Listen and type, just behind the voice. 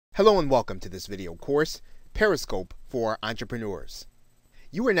Hello and welcome to this video course, Periscope for Entrepreneurs.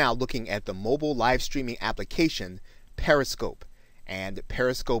 You are now looking at the mobile live streaming application, Periscope. And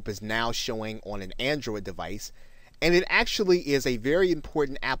Periscope is now showing on an Android device. And it actually is a very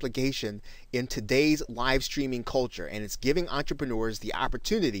important application in today's live streaming culture. And it's giving entrepreneurs the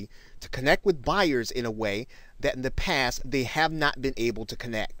opportunity to connect with buyers in a way that in the past they have not been able to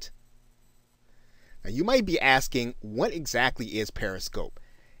connect. Now you might be asking, what exactly is Periscope?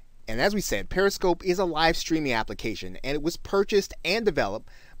 And as we said, Periscope is a live streaming application, and it was purchased and developed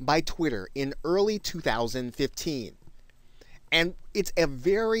by Twitter in early 2015. And it's a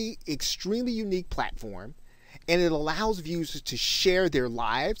very extremely unique platform, and it allows users to share their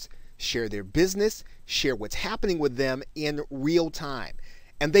lives, share their business, share what's happening with them in real time.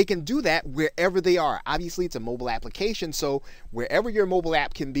 And they can do that wherever they are. Obviously, it's a mobile application, so wherever your mobile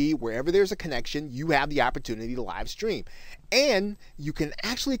app can be, wherever there's a connection, you have the opportunity to live stream. And you can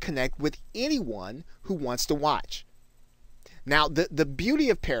actually connect with anyone who wants to watch. Now, the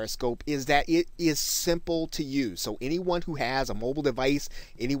beauty of Periscope is that it is simple to use. So anyone who has a mobile device,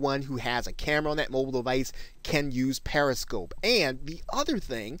 anyone who has a camera on that mobile device can use Periscope. And the other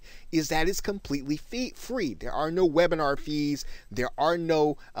thing is that it's completely free. There are no webinar fees. There are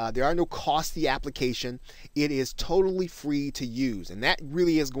no costs to the application. It is totally free to use. And that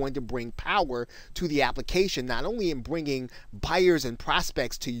really is going to bring power to the application, not only in bringing buyers and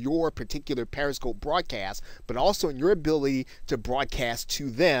prospects to your particular Periscope broadcast, but also in your ability to broadcast to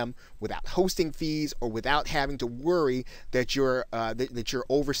them without hosting fees or without having to worry that you're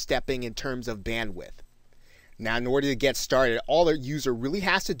overstepping in terms of bandwidth. Now, in order to get started, all the user really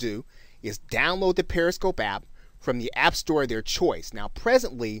has to do is download the Periscope app from the App Store of their choice. Now,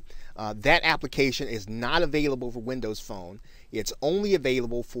 presently, that application is not available for Windows Phone. It's only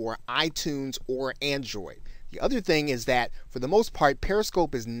available for iTunes or Android. The other thing is that, for the most part,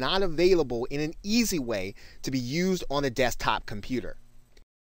 Periscope is not available in an easy way to be used on a desktop computer.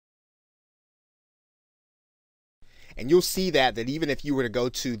 And you'll see that even if you were to go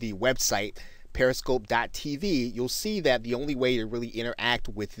to the website, periscope.tv, you'll see that the only way to really interact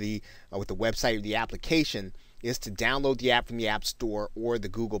with the website or the application is to download the app from the App Store or the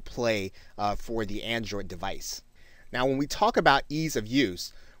Google Play for the Android device. Now, when we talk about ease of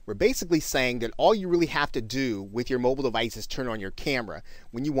use, we're basically saying that all you really have to do with your mobile device is turn on your camera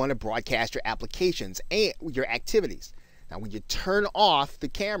when you want to broadcast your applications and your activities. Now, when you turn off the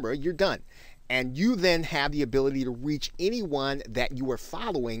camera, you're done. And you then have the ability to reach anyone that you are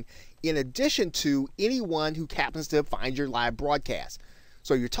following, in addition to anyone who happens to find your live broadcast.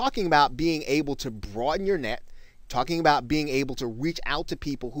 So you're talking about being able to broaden your net, talking about being able to reach out to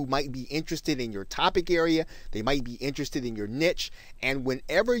people who might be interested in your topic area, they might be interested in your niche, and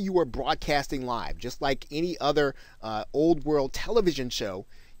whenever you are broadcasting live, just like any other old world television show,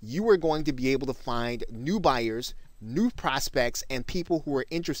 you are going to be able to find new buyers, new prospects, and people who are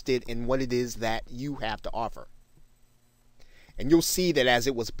interested in what it is that you have to offer. And you'll see that as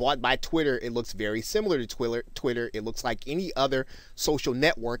it was bought by Twitter, it looks very similar to Twitter. It looks like any other social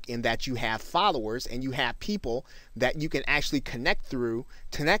network in that you have followers and you have people that you can actually connect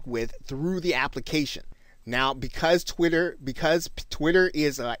with through the application. Now, because Twitter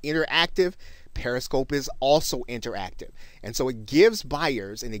is interactive, Periscope is also interactive. And so it gives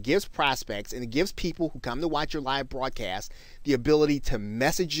buyers and it gives prospects and it gives people who come to watch your live broadcast the ability to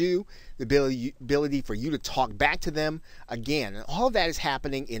message you, the ability for you to talk back to them again. And all of that is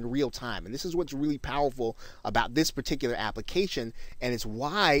happening in real time. And this is what's really powerful about this particular application. And it's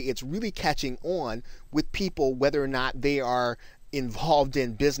why it's really catching on with people, whether or not they are involved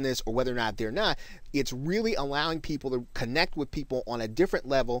in business or whether or not they're not. It's really allowing people to connect with people on a different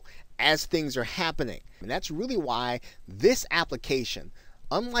level as things are happening. And that's really why this application,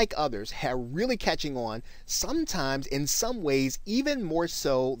 unlike others, are really catching on, sometimes in some ways even more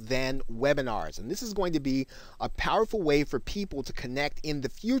so than webinars. And this is going to be a powerful way for people to connect in the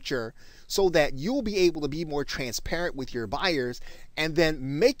future so that you'll be able to be more transparent with your buyers and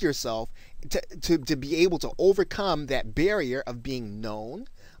then make yourself to be able to overcome that barrier of being known,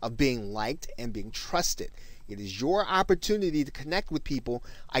 of being liked, and being trusted. It is your opportunity to connect with people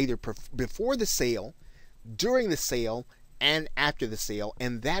either before the sale, during the sale, and after the sale,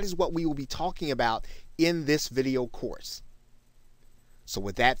 and that is what we will be talking about in this video course. So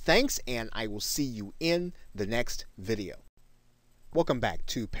with that, thanks, and I will see you in the next video. Welcome back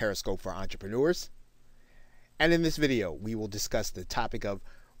to Periscope for Entrepreneurs. And in this video, we will discuss the topic of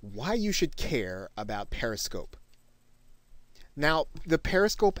why you should care about Periscope. Now, the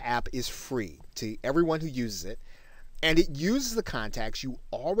Periscope app is free to everyone who uses it, and it uses the contacts you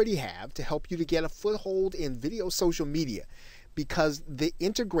already have to help you to get a foothold in video social media. because the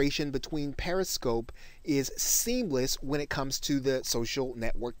integration between Periscope is seamless when it comes to the social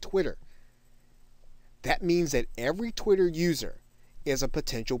network Twitter. That means that every Twitter user is a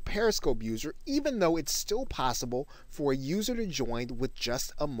potential Periscope user, even though it's still possible for a user to join with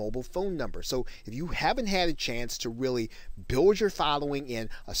just a mobile phone number. So if you haven't had a chance to really build your following in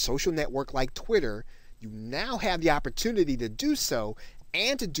a social network like Twitter, you now have the opportunity to do so,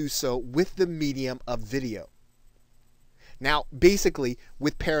 and to do so with the medium of video. Now, basically,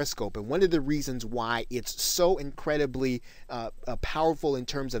 with Periscope, and one of the reasons why it's so incredibly powerful in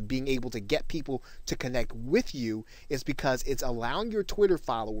terms of being able to get people to connect with you is because it's allowing your Twitter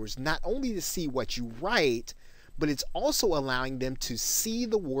followers not only to see what you write, but it's also allowing them to see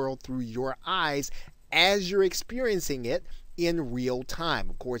the world through your eyes as you're experiencing it in real time.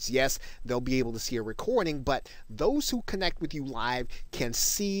 Of course, yes, they'll be able to see a recording, but those who connect with you live can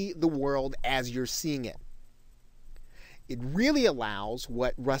see the world as you're seeing it. It really allows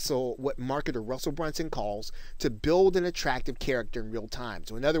what marketer Russell Brunson calls to build an attractive character in real time.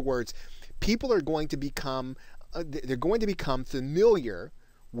 So in other words, people are going to become familiar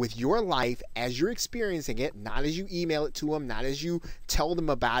with your life as you're experiencing it, not as you email it to them, not as you tell them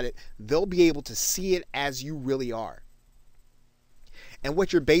about it. They'll be able to see it as you really are. And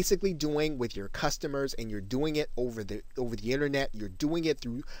what you're basically doing with your customers, and you're doing it over the internet, you're doing it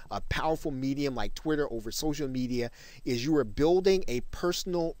through a powerful medium like Twitter, over social media, is you are building a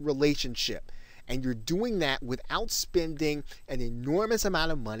personal relationship. And you're doing that without spending an enormous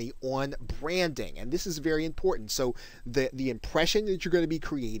amount of money on branding. And this is very important. So the impression that you're going to be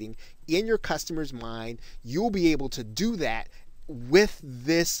creating in your customer's mind, you'll be able to do that with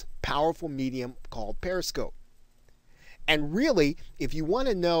this powerful medium called Periscope. And really, if you want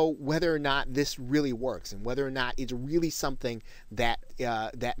to know whether or not this really works, and whether or not it's really something that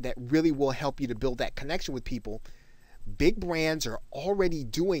that really will help you to build that connection with people, big brands are already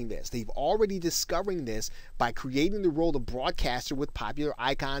doing this. They've already discovering this by creating the role of broadcaster with popular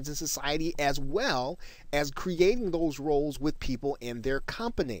icons in society, as well as creating those roles with people in their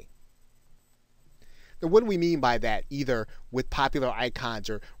company. Now, what do we mean by that, either with popular icons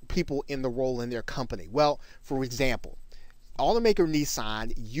or people in the role in their company? Well, for example, automaker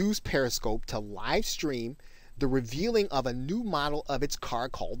Nissan used Periscope to live stream the revealing of a new model of its car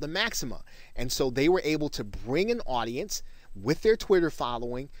called the Maxima. And so they were able to bring an audience with their Twitter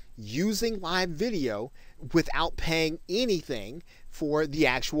following using live video without paying anything for the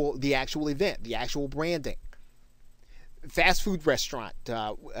actual event, the actual branding. Fast food restaurant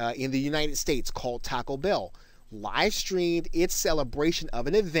in the United States called Taco Bell live streamed its celebration of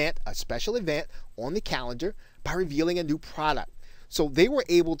an event, a special event on the calendar, by revealing a new product. So they were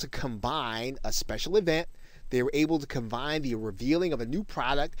able to combine a special event, they were able to combine the revealing of a new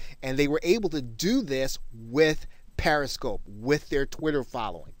product, and they were able to do this with Periscope, with their Twitter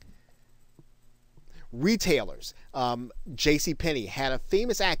following. Retailers, JCPenney had a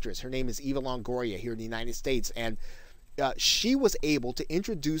famous actress, her name is Eva Longoria, here in the United States, and she was able to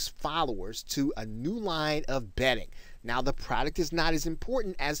introduce followers to a new line of bedding. Now, the product is not as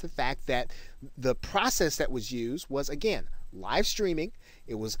important as the fact that the process that was used was, again, live streaming.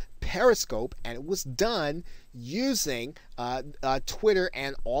 It was Periscope, and it was done using Twitter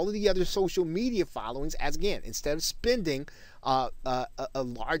and all of the other social media followings, as, again, instead of spending a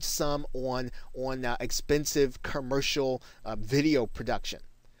large sum on expensive commercial video production.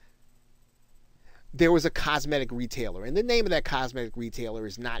 There was a cosmetic retailer, and the name of that cosmetic retailer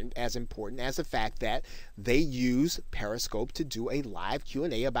is not as important as the fact that they use Periscope to do a live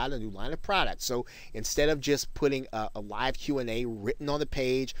Q&A about a new line of products. So instead of just putting a live Q&A written on the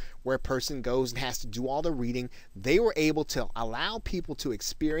page where a person goes and has to do all the reading, they were able to allow people to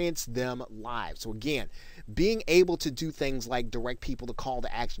experience them live. So again, being able to do things like direct people to call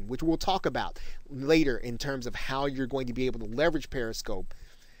to action, which we'll talk about later in terms of how you're going to be able to leverage Periscope.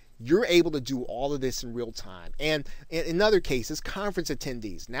 You're able to do all of this in real time. And in other cases, conference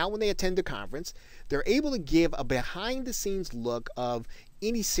attendees, now when they attend a conference, they're able to give a behind the scenes look of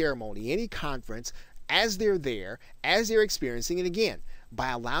any ceremony, any conference, as they're there, as they're experiencing it, again, by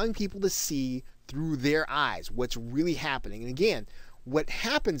allowing people to see through their eyes what's really happening. And again, what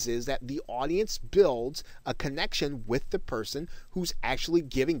happens is that the audience builds a connection with the person who's actually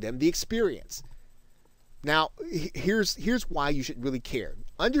giving them the experience. Now, here's why you should really care.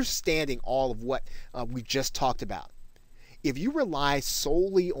 Understanding all of what we just talked about. If you rely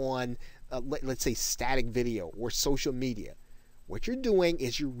solely on, let's say, static video or social media, what you're doing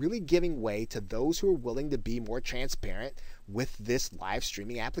is you're really giving way to those who are willing to be more transparent with this live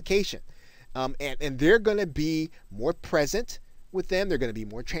streaming application. And they're going to be more present with them. They're going to be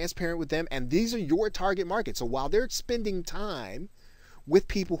more transparent with them. And these are your target market. So while they're spending time with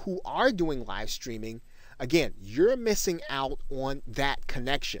people who are doing live streaming, again, you're missing out on that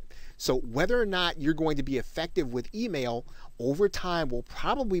connection. So whether or not you're going to be effective with email over time will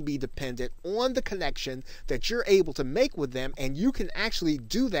probably be dependent on the connection that you're able to make with them. And you can actually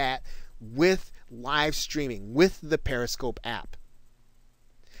do that with live streaming, with the Periscope app.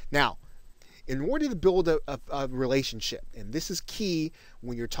 Now, in order to build a relationship, and this is key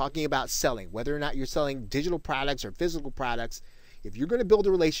when you're talking about selling, whether or not you're selling digital products or physical products, if you're going to build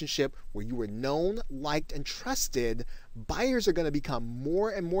a relationship where you are known, liked, and trusted, buyers are going to become more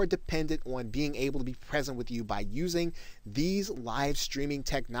and more dependent on being able to be present with you by using these live streaming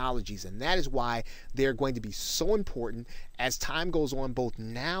technologies. And that is why they're going to be so important as time goes on, both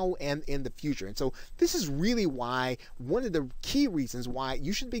now and in the future. And so this is really why, one of the key reasons why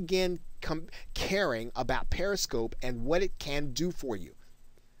you should begin caring about Periscope and what it can do for you.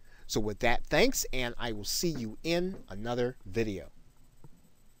 So with that, thanks, and I will see you in another video.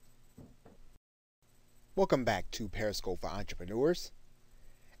 Welcome back to Periscope for Entrepreneurs.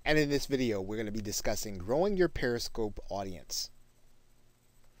 And in this video, we're going to be discussing growing your Periscope audience.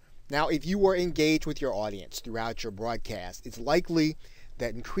 Now, if you are engaged with your audience throughout your broadcast, it's likely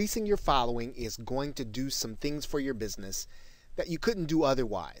that increasing your following is going to do some things for your business that you couldn't do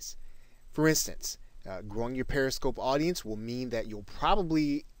otherwise. For instance, growing your Periscope audience will mean that you'll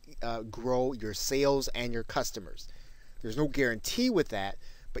probably grow your sales and your customers. There's no guarantee with that,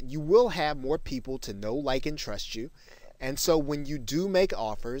 but you will have more people to know, like, and trust you. And so when you do make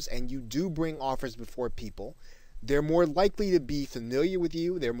offers and you do bring offers before people, they're more likely to be familiar with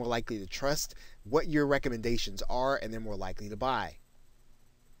you, they're more likely to trust what your recommendations are, and they're more likely to buy.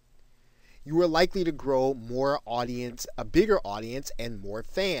 You are likely to grow more audience, a bigger audience, and more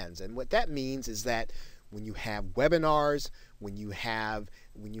fans. And what that means is that when you have webinars, when you have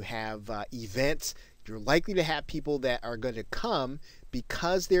events, you're likely to have people that are going to come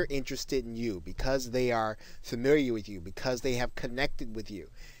because they're interested in you, because they are familiar with you, because they have connected with you.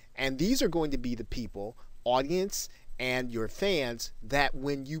 And these are going to be the people, audience and your fans, that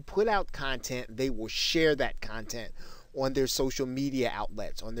when you put out content, they will share that content on their social media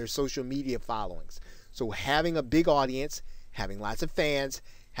outlets, on their social media followings. So having a big audience, having lots of fans,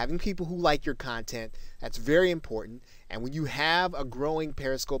 having people who like your content, that's very important. And when you have a growing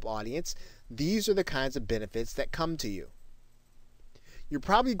Periscope audience, these are the kinds of benefits that come to you. You're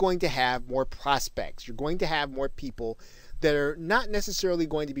probably going to have more prospects. You're going to have more people that are not necessarily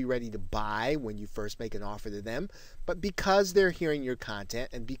going to be ready to buy when you first make an offer to them, but because they're hearing your content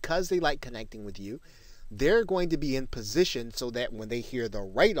and because they like connecting with you, they're going to be in position so that when they hear the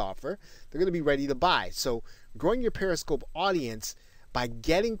right offer, they're going to be ready to buy. So growing your Periscope audience by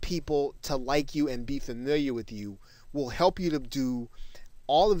getting people to like you and be familiar with you will help you to do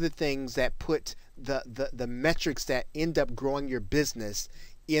all of the things that put the metrics that end up growing your business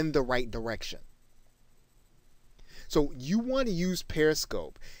in the right direction. So you want to use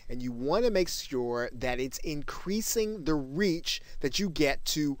Periscope and you want to make sure that it's increasing the reach that you get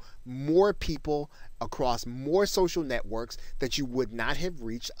to more people across more social networks that you would not have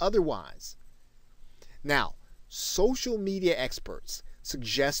reached otherwise. Now, social media experts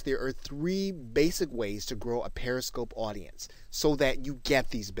suggest there are 3 basic ways to grow a Periscope audience so that you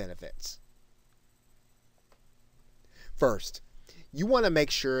get these benefits. First, you want to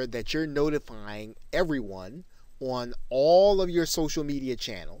make sure that you're notifying everyone on all of your social media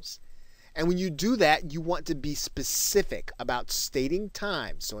channels. And when you do that, you want to be specific about stating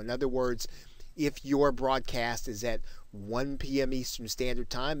times. So in other words, if your broadcast is at 1 p.m. Eastern Standard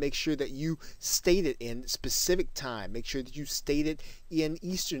Time, make sure that you state it in specific time. Make sure that you state it in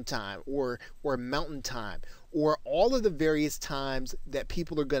Eastern Time or Mountain Time, or all of the various times that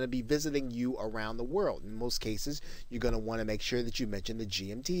people are going to be visiting you around the world. In most cases, you're going to want to make sure that you mention the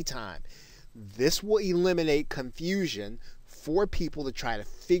GMT time. This will eliminate confusion for people to try to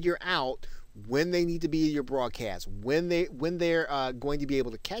figure out when they need to be in your broadcast, when they're going to be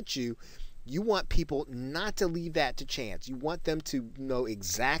able to catch you. You want people not to leave that to chance. You want them to know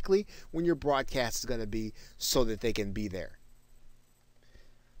exactly when your broadcast is going to be so that they can be there.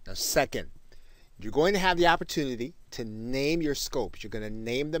 Now, second, you're going to have the opportunity to name your scopes. You're going to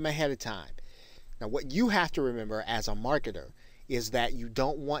name them ahead of time. Now, what you have to remember as a marketer is that you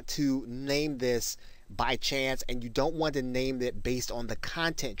don't want to name this by chance, and you don't want to name it based on the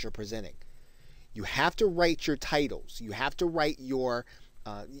content you're presenting. You have to write your titles. You have to write your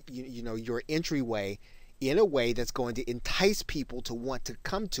your entryway in a way that's going to entice people to want to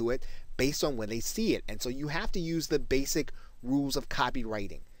come to it based on when they see it. And so you have to use the basic rules of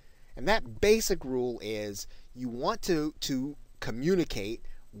copywriting. And that basic rule is you want to communicate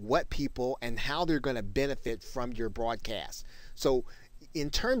what people and how they're going to benefit from your broadcast. So in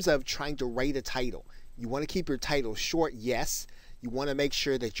terms of trying to write a title, you want to keep your title short, yes. You want to make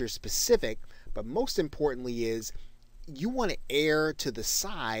sure that you're specific, but most importantly is you want to err to the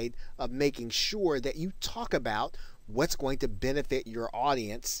side of making sure that you talk about what's going to benefit your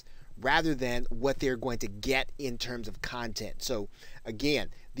audience rather than what they're going to get in terms of content. So again,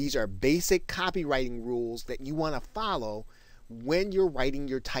 these are basic copywriting rules that you want to follow when you're writing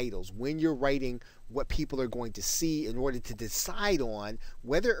your titles, when you're writing what people are going to see in order to decide on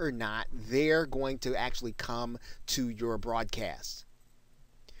whether or not they're going to actually come to your broadcast.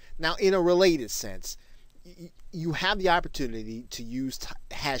 Now, in a related sense, you have the opportunity to use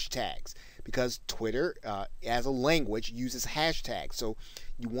hashtags because Twitter, as a language, uses hashtags. So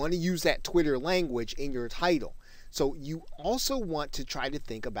you want to use that Twitter language in your title. So you also want to try to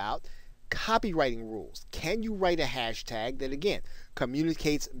think about copywriting rules. Can you write a hashtag that, again,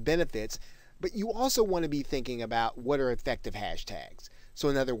 communicates benefits, but you also want to be thinking about what are effective hashtags. So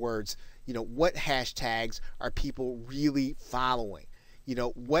in other words, what hashtags are people really following?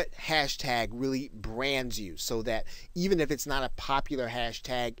 What hashtag really brands you so that even if it's not a popular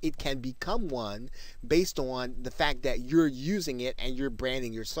hashtag, it can become one based on the fact that you're using it and you're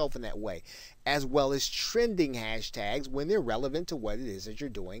branding yourself in that way, as well as trending hashtags when they're relevant to what it is that you're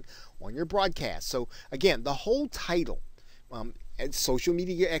doing on your broadcast. So again, the whole title, and social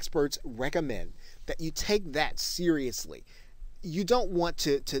media experts recommend that you take that seriously. You don't want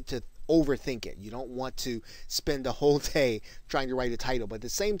to overthink it. You don't want to spend a whole day trying to write a title. But at the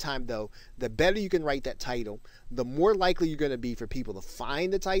same time, though, the better you can write that title, the more likely you're going to be for people to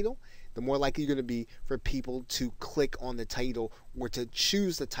find the title, the more likely you're going to be for people to click on the title or to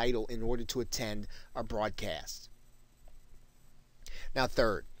choose the title in order to attend a broadcast. Now,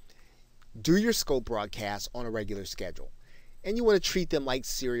 third, do your scope broadcasts on a regular schedule. And you want to treat them like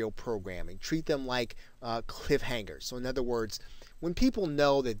serial programming, treat them like cliffhangers. So in other words, when people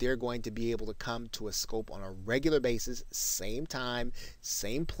know that they're going to be able to come to a scope on a regular basis, same time,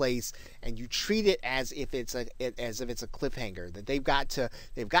 same place, and you treat it as if it's a cliffhanger, that they've got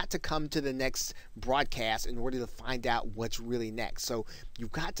to come to the next broadcast in order to find out what's really next. So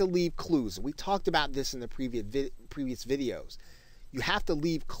you've got to leave clues. We talked about this in the previous videos. You have to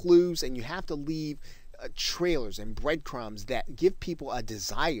leave clues and you have to leave trailers and breadcrumbs that give people a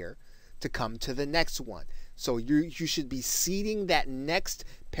desire to come to the next one. So you should be seeding that next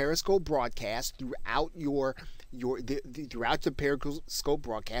Periscope broadcast throughout throughout the Periscope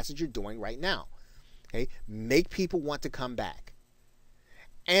broadcast that you're doing right now. Okay, make people want to come back.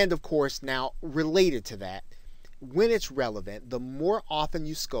 And of course, now related to that, when it's relevant, the more often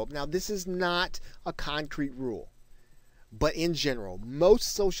you scope. Now, this is not a concrete rule, but in general,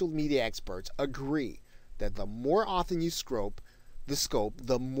 most social media experts agree that the more often you scope,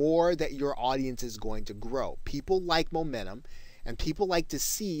 the more that your audience is going to grow. People like momentum, and people like to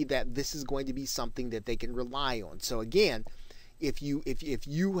see that this is going to be something that they can rely on. So again, if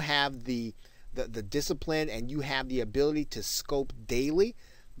you have the discipline and you have the ability to scope daily,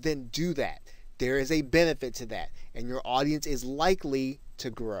 then do that. There is a benefit to that, and your audience is likely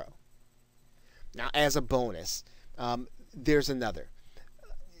to grow. Now, as a bonus, there's another.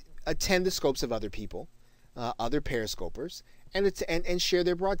 Attend the scopes of other people, other Periscopers, and share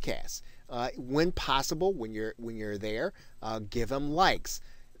their broadcasts. When possible, when you're there, give them likes.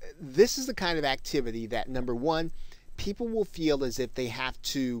 This is the kind of activity that, number one, people will feel as if they have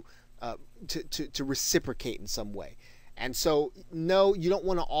to reciprocate in some way. And so, no, you don't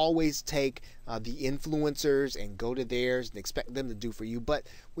want to always take the influencers and go to theirs and expect them to do for you. But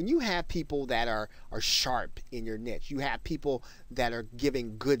when you have people that are sharp in your niche, you have people that are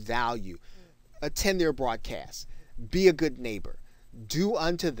giving good value, attend their broadcasts. Be a good neighbor. Do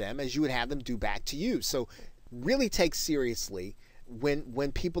unto them as you would have them do back to you. So really take seriously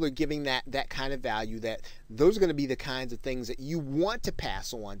when people are giving that kind of value, that those are going to be the kinds of things that you want to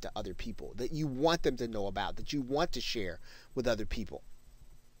pass on to other people, that you want them to know about, that you want to share with other people.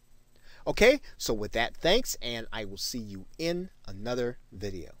 Okay, so with that, thanks, and I will see you in another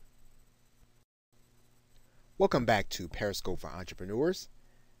video. Welcome back to Periscope for Entrepreneurs.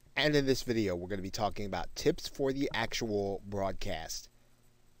 And in this video, we're going to be talking about tips for the actual broadcast.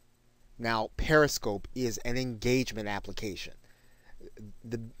 Now, Periscope is an engagement application.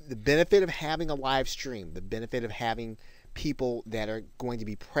 The benefit of having a live stream, the benefit of having people that are going to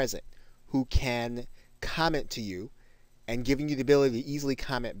be present who can comment to you and giving you the ability to easily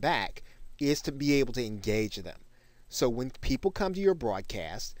comment back is to be able to engage them. So when people come to your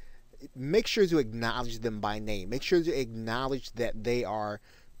broadcast, make sure to acknowledge them by name. Make sure to acknowledge that they are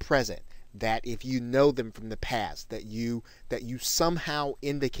present. that if you know them from the past, that you somehow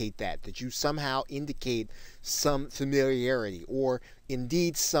indicate that you somehow indicate some familiarity or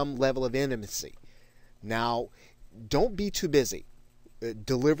indeed some level of intimacy. Now, don't be too busy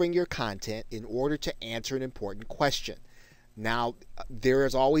delivering your content in order to answer an important question. Now, there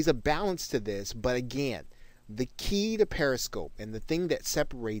is always a balance to this, but again, the key to Periscope and the thing that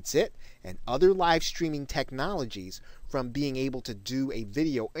separates it and other live streaming technologies from being able to do a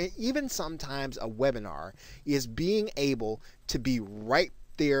video, even sometimes a webinar, is being able to be right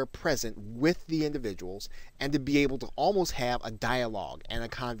there present with the individuals and to be able to almost have a dialogue and a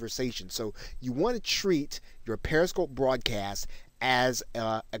conversation. So you want to treat your Periscope broadcast as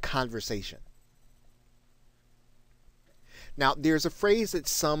a conversation. Now, there's a phrase that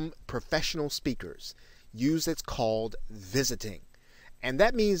some professional speakers use that's called visiting. And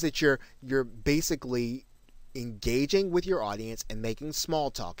that means that you're basically engaging with your audience and making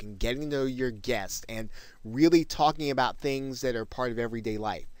small talk and getting to know your guests and really talking about things that are part of everyday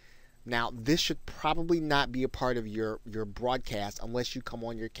life. Now, this should probably not be a part of your broadcast unless you come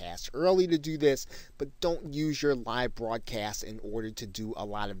on your cast early to do this, but don't use your live broadcast in order to do a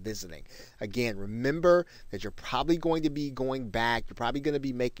lot of visiting. Again, remember that you're probably going to be going back. You're probably going to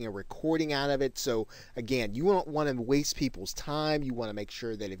be making a recording out of it. So again, you don't want to waste people's time. You want to make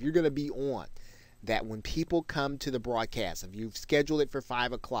sure that if you're going to be on, that when people come to the broadcast, if you've scheduled it for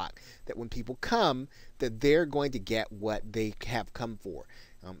 5 o'clock, that when people come, that they're going to get what they have come for.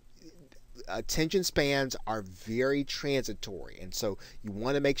 Attention spans are very transitory, and so you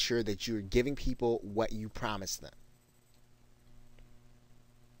want to make sure that you're giving people what you promised them.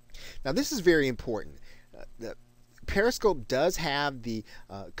 Now, this is very important. The Periscope does have the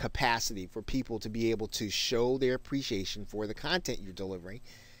capacity for people to be able to show their appreciation for the content you're delivering,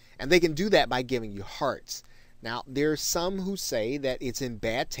 and they can do that by giving you hearts. Now, there are some who say that it's in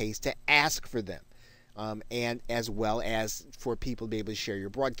bad taste to ask for them. And as well as for people to be able to share your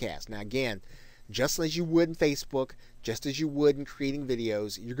broadcast. Now, again, just as you would in Facebook, just as you would in creating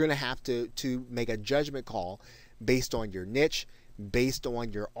videos, you're going to have to make a judgment call based on your niche, based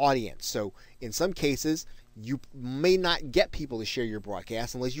on your audience. So in some cases, you may not get people to share your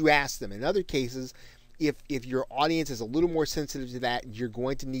broadcast unless you ask them. In other cases, if your audience is a little more sensitive to that, you're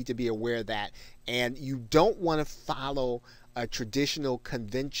going to need to be aware of that. And you don't want to follow a traditional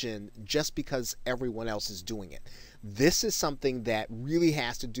convention just because everyone else is doing it. This is something that really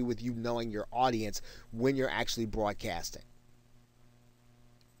has to do with you knowing your audience when you're actually broadcasting.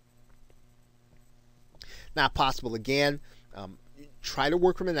 Not possible again. Try to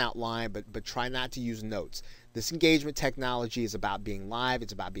work from an outline, but try not to use notes. This engagement technology is about being live.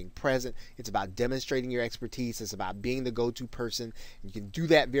 It's about being present. It's about demonstrating your expertise. It's about being the go-to person. You can do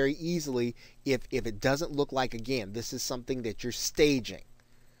that very easily if it doesn't look like, again, this is something that you're staging.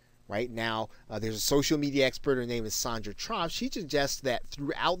 Right now, there's a social media expert. Her name is Sandra Troff. She suggests that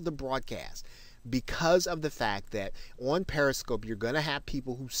throughout the broadcast, because of the fact that on Periscope you're going to have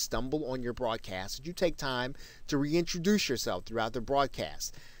people who stumble on your broadcast, that you take time to reintroduce yourself throughout the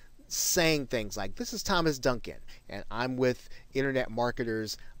broadcast, saying things like, this is Thomas Duncan and I'm with Internet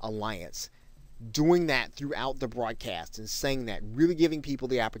Marketers Alliance. Doing that throughout the broadcast and saying that, really giving people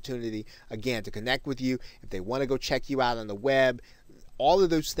the opportunity, again, to connect with you. If they want to go check you out on the web, all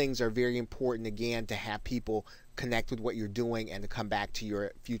of those things are very important, again, to have people connect with what you're doing and to come back to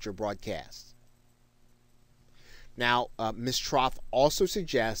your future broadcasts. Now, Ms. Troff also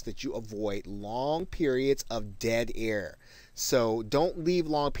suggests that you avoid long periods of dead air. So don't leave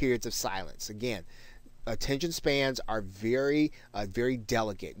long periods of silence. Again, attention spans are very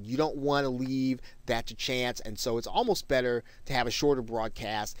delicate. You don't want to leave that to chance, and so it's almost better to have a shorter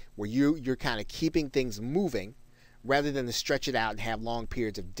broadcast where you're kind of keeping things moving rather than to stretch it out and have long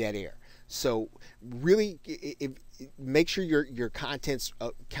periods of dead air. So really, make sure your content's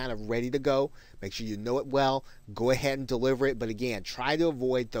kind of ready to go. Make sure you know it well. Go ahead and deliver it. But again, try to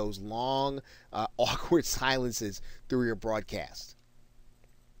avoid those long, awkward silences through your broadcast.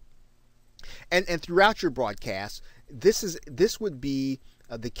 And throughout your broadcast, this would be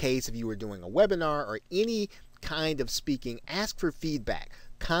the case if you were doing a webinar or any kind of speaking. Ask for feedback.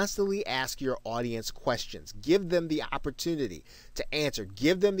 Constantly ask your audience questions. Give them the opportunity to answer.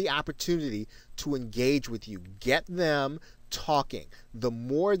 Give them the opportunity to engage with you. Get them talking. The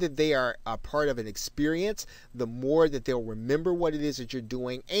more that they are a part of an experience, the more that they'll remember what it is that you're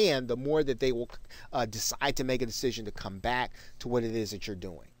doing, and the more that they will decide to make a decision to come back to what it is that you're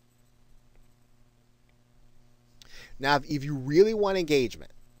doing. Now, if you really want engagement,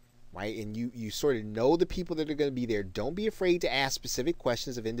 right, and you sort of know the people that are going to be there, don't be afraid to ask specific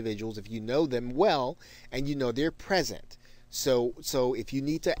questions of individuals if you know them well and you know they're present. So if you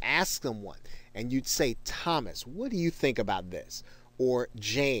need to ask someone and you'd say, Thomas, what do you think about this? Or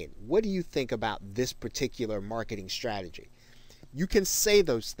Jane, what do you think about this particular marketing strategy? You can say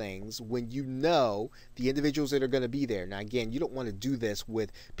those things when you know the individuals that are going to be there. Now, again, you don't want to do this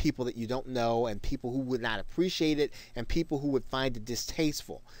with people that you don't know and people who would not appreciate it and people who would find it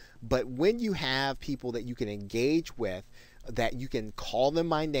distasteful. But when you have people that you can engage with, that you can call them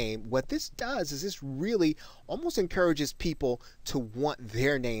by name, what this does is this really almost encourages people to want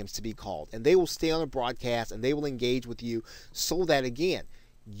their names to be called. And they will stay on the broadcast and they will engage with you so that, again,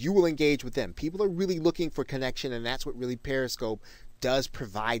 you will engage with them. People are really looking for connection, and that's what really Periscope does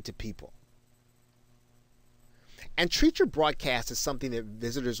provide to people. And treat your broadcast as something that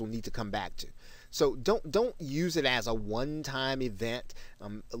visitors will need to come back to. So don't use it as a one-time event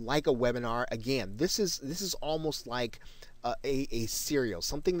like a webinar. Again, this is almost like a serial,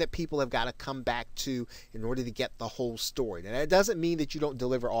 something that people have got to come back to in order to get the whole story. Now, that doesn't mean that you don't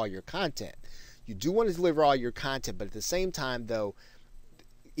deliver all your content. You do want to deliver all your content, but at the same time, though,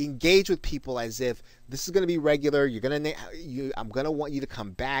 engage with people as if this is going to be regular. I'm going to want you to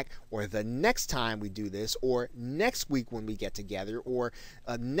come back, or the next time we do this, or next week when we get together, or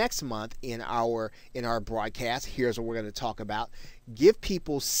next month in our broadcast. Here's what we're going to talk about. Give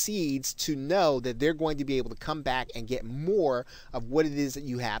people seeds to know that they're going to be able to come back and get more of what it is that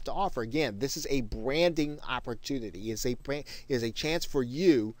you have to offer. Again, this is a branding opportunity. It's a chance for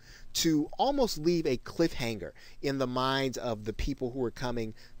you to almost leave a cliffhanger in the minds of the people who are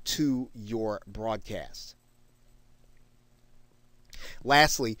coming to your broadcast.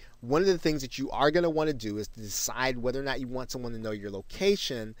 Lastly, one of the things that you are going to want to do is to decide whether or not you want someone to know your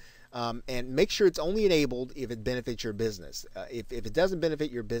location, and make sure it's only enabled if it benefits your business. If it doesn't benefit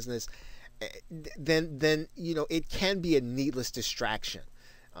your business, then it can be a needless distraction.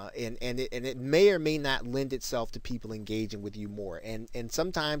 And it may or may not lend itself to people engaging with you more. And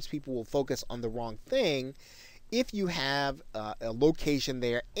sometimes people will focus on the wrong thing if you have a location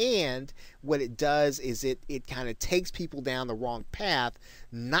there, and what it does is it kind of takes people down the wrong path,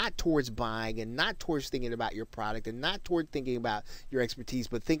 not towards buying and not towards thinking about your product and not toward thinking about your expertise,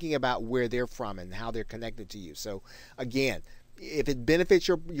 but thinking about where they're from and how they're connected to you. So again, if it benefits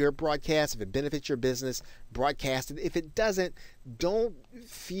your broadcast, if it benefits your business, broadcast it. If it doesn't, don't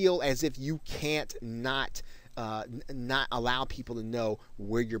feel as if you can't not allow people to know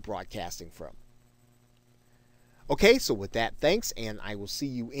where you're broadcasting from. Okay, so with that, thanks, and I will see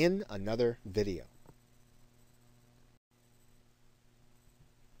you in another video.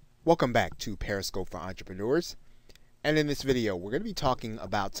 Welcome back to Periscope for Entrepreneurs. And in this video, we're going to be talking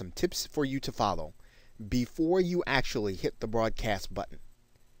about some tips for you to follow before you actually hit the broadcast button.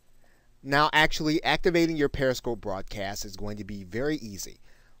 Now, actually activating your Periscope broadcast is going to be very easy.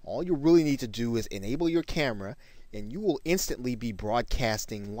 All you really need to do is enable your camera, and you will instantly be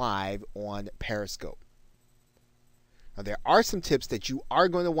broadcasting live on Periscope. Now, there are some tips that you are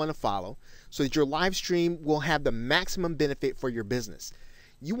going to want to follow so that your live stream will have the maximum benefit for your business.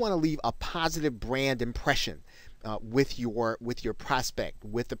 You want to leave a positive brand impression with your prospect,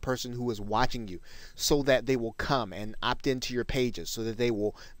 with the person who is watching you, so that they will come and opt into your pages, so that they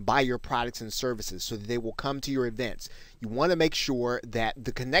will buy your products and services, so that they will come to your events. You want to make sure that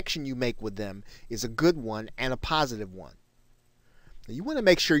the connection you make with them is a good one and a positive one. Now, you want to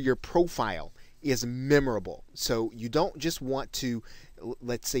make sure your profile is memorable. So you don't just want to,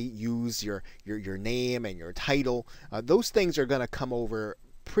 let's say, use your name and your title. Those things are going to come over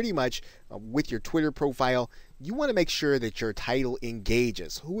pretty much with your Twitter profile. You want to make sure that your title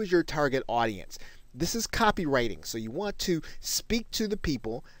engages. Who is your target audience? This is copywriting, so you want to speak to the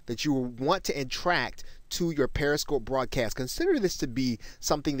people that you want to attract to your Periscope broadcast. Consider this to be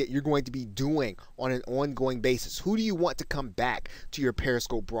something that you're going to be doing on an ongoing basis. Who do you want to come back to your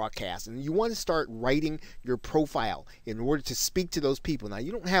Periscope broadcast? And you want to start writing your profile in order to speak to those people. Now,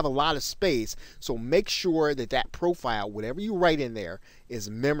 you don't have a lot of space, so make sure that that profile, whatever you write in there, is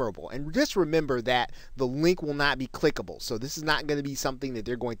memorable. And just remember that the link will not be clickable. So this is not going to be something that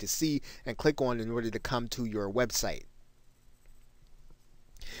they're going to see and click on in order to come to your website.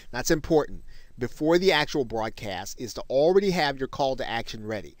 That's important. Before the actual broadcast is to already have your call to action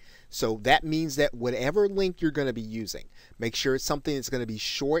ready. So that means that whatever link you're going to be using, make sure it's something that's going to be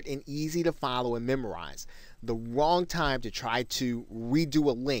short and easy to follow and memorize. The wrong time to try to redo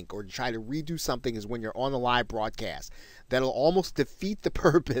a link or to try to redo something is when you're on a live broadcast. That'll almost defeat the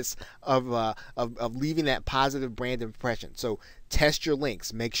purpose of leaving that positive brand impression. So test your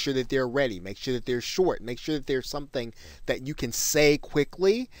links. Make sure that they're ready. Make sure that they're short. Make sure that there's something that you can say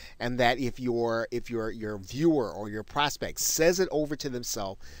quickly, and that if your viewer or your prospect says it over to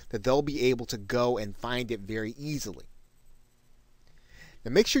themselves, that they'll be able to go and find it very easily.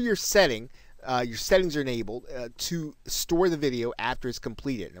 Now make sure your settings are enabled to store the video after it's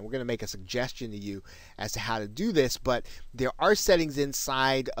completed. And we're going to make a suggestion to you as to how to do this, but there are settings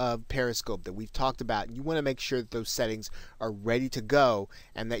inside of Periscope that we've talked about, and you want to make sure that those settings are ready to go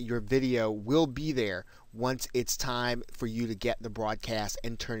and that your video will be there once it's time for you to get the broadcast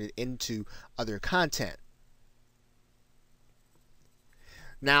and turn it into other content.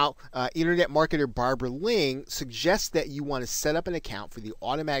 Now, internet marketer Barbara Ling suggests that you want to set up an account for the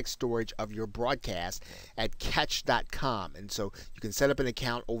automatic storage of your broadcast at catch.com. And so you can set up an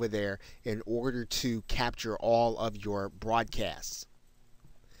account over there in order to capture all of your broadcasts.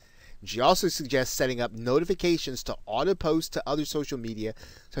 She also suggests setting up notifications to auto-post to other social media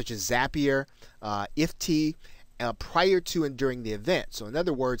such as Zapier, IFT, prior to and during the event. So in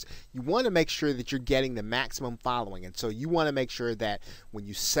other words, you want to make sure that you're getting the maximum following. And so you want to make sure that when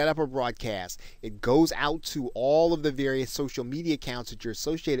you set up a broadcast, it goes out to all of the various social media accounts that you're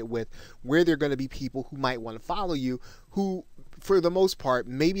associated with, where there are going to be people who might want to follow you, who for the most part,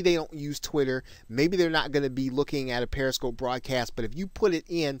 maybe they don't use Twitter, maybe they're not going to be looking at a Periscope broadcast, but if you put it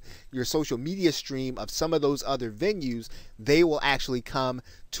in your social media stream of some of those other venues, they will actually come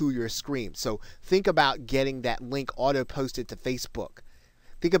to your screen. So think about getting that link auto-posted to Facebook.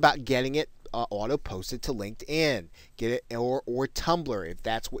 Think about getting it auto-posted to LinkedIn, get it or Tumblr if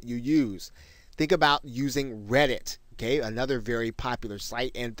that's what you use. Think about using Reddit. Okay, another very popular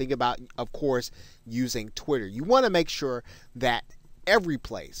site, and think about, of course, using Twitter. You want to make sure that every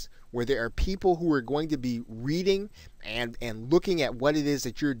place where there are people who are going to be reading and looking at what it is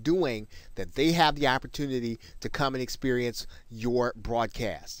that you're doing, that they have the opportunity to come and experience your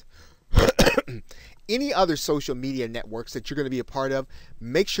broadcast. Any other social media networks that you're going to be a part of,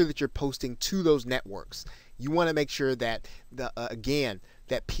 make sure that you're posting to those networks. You want to make sure that, again,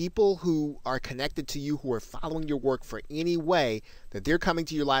 that people who are connected to you, who are following your work for any way, that they're coming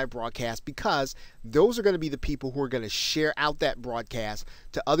to your live broadcast, because those are going to be the people who are going to share out that broadcast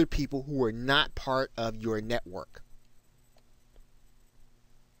to other people who are not part of your network.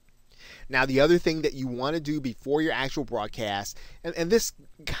 Now, the other thing that you want to do before your actual broadcast, and this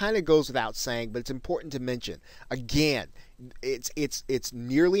kind of goes without saying, but it's important to mention, again, it's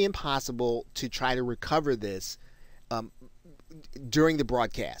nearly impossible to try to recover this during the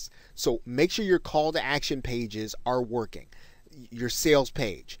broadcast. So make sure your call to action pages are working. Your sales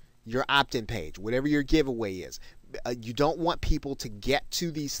page, your opt-in page, whatever your giveaway is. You don't want people to get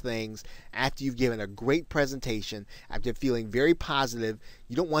to these things after you've given a great presentation, after feeling very positive.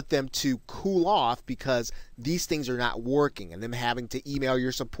 You don't want them to cool off because these things are not working, and them having to email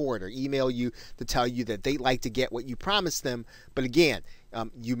your support or email you to tell you that they'd like to get what you promised them. But again,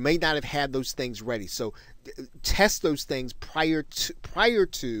 you may not have had those things ready. So test those things prior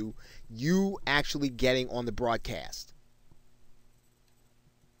to you actually getting on the broadcast.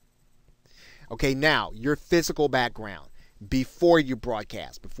 Okay, now your physical background before you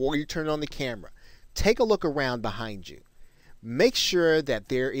broadcast, before you turn on the camera. Take a look around behind you. Make sure that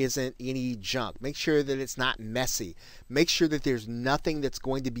there isn't any junk. Make sure that it's not messy. Make sure that there's nothing that's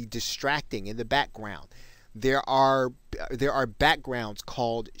going to be distracting in the background. There are backgrounds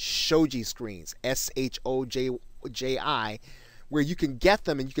called shoji screens, SHOJI, where you can get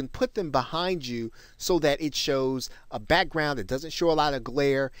them and you can put them behind you so that it shows a background that doesn't show a lot of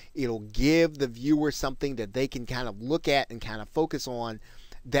glare. It'll give the viewer something that they can kind of look at and kind of focus on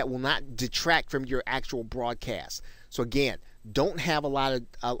that will not detract from your actual broadcast. So again, don't have a lot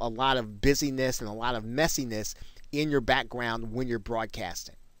of busyness and a lot of messiness in your background when you're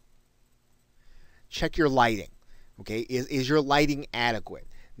broadcasting. Check your lighting. Okay, is your lighting adequate?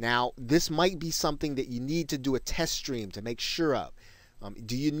 Now, this might be something that you need to do a test stream to make sure of.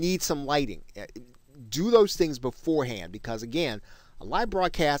 Do you need some lighting? Do those things beforehand, because again, a live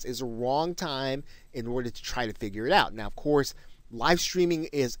broadcast is a wrong time in order to try to figure it out. Now, of course, live streaming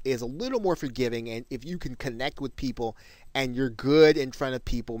is a little more forgiving, and if you can connect with people and you're good in front of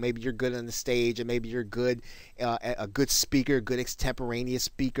people, maybe you're good on the stage, and maybe you're good, a good speaker, a good extemporaneous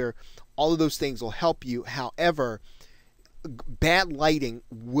speaker, all of those things will help you. However, bad lighting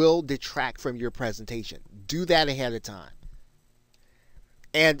will detract from your presentation. Do that ahead of time.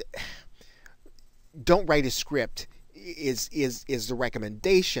 And don't write a script is the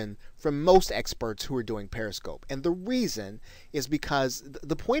recommendation from most experts who are doing Periscope. And the reason is because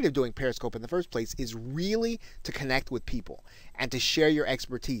the point of doing Periscope in the first place is really to connect with people and to share your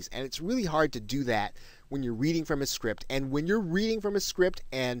expertise. And it's really hard to do that when you're reading from a script. And when you're reading from a script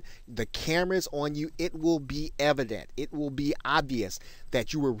and the camera's on you, it will be evident. It will be obvious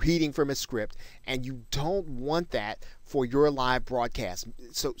that you were reading from a script, and you don't want that for your live broadcast.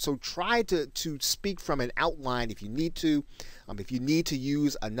 So try to speak from an outline if you need to. If you need to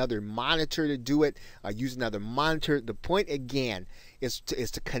use another monitor to do it, use another monitor. The point again is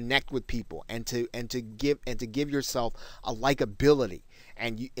to connect with people and to give yourself a likability.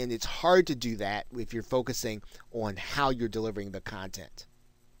 And it's hard to do that if you're focusing on how you're delivering the content.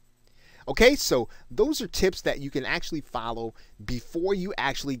 Okay, so those are tips that you can actually follow before you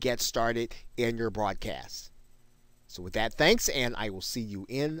actually get started in your broadcast. So with that, thanks, and I will see you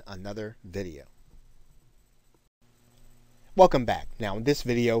in another video. Welcome back. Now in this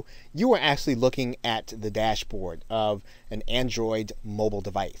video, you are actually looking at the dashboard of an Android mobile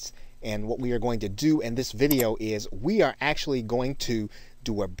device. And what we are going to do in this video is we are actually going to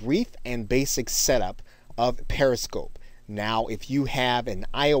do a brief and basic setup of Periscope. Now, if you have an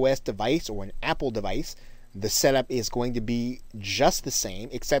iOS device or an Apple device, the setup is going to be just the same,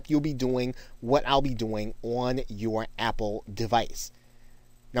 except you'll be doing what I'll be doing on your Apple device.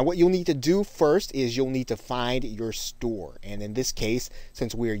 Now, what you'll need to do first is you'll need to find your store. And in this case,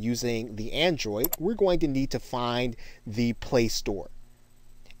 since we're using the Android, we're going to need to find the Play Store.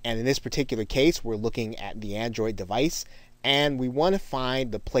 And in this particular case, we're looking at the Android device, and we want to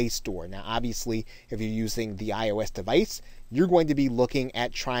find the Play Store. Now, obviously, if you're using the iOS device, you're going to be looking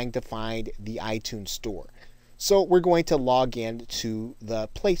at trying to find the iTunes Store. So we're going to log in to the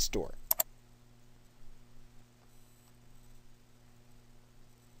Play Store.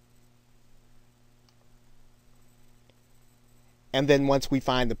 And then once we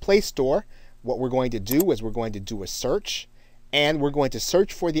find the Play Store, what we're going to do is we're going to do a search, and we're going to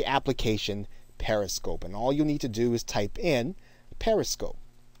search for the application Periscope. And all you need to do is type in Periscope.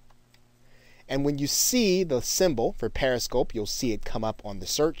 And when you see the symbol for Periscope, you'll see it come up on the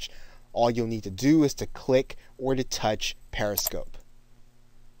search. All you'll need to do is to click or to touch Periscope.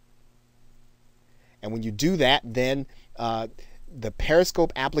 And when you do that, then the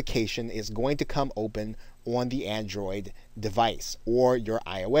Periscope application is going to come open on the Android device or your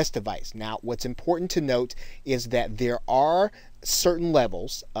iOS device. Now, what's important to note is that there are certain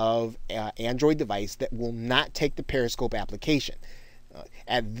levels of Android device that will not take the Periscope application.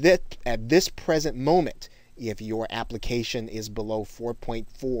 At this present moment, if your application is below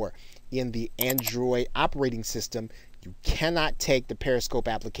 4.4 in the Android operating system, you cannot take the Periscope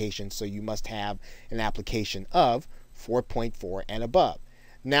application, so you must have an application of 4.4 and above.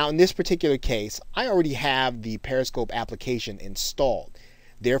 Now, in this particular case, I already have the Periscope application installed.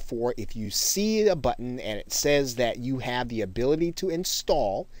 Therefore, if you see a button and it says that you have the ability to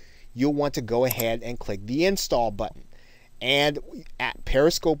install, you'll want to go ahead and click the install button. And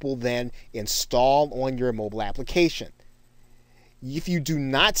Periscope will then install on your mobile application. If you do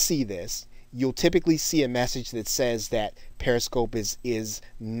not see this, you'll typically see a message that says that Periscope is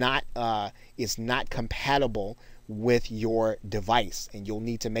not compatible with your device, and you'll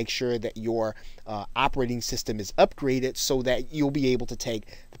need to make sure that your operating system is upgraded so that you'll be able to take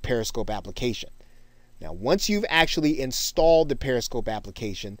the Periscope application. Now, once you've actually installed the Periscope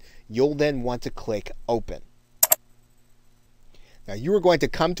application, you'll then want to click Open. Now, you are going to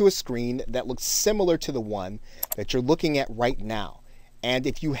come to a screen that looks similar to the one that you're looking at right now. And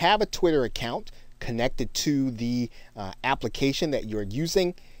if you have a Twitter account connected to the application that you're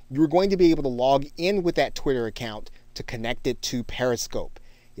using, you're going to be able to log in with that Twitter account to connect it to Periscope.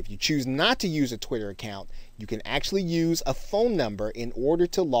 If you choose not to use a Twitter account, you can actually use a phone number in order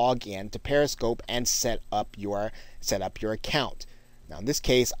to log in to Periscope and set up your account. Now, in this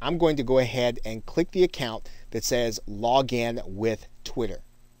case, I'm going to go ahead and click the account that says log in with Twitter.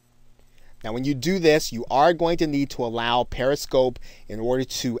 Now, when you do this, you are going to need to allow Periscope in order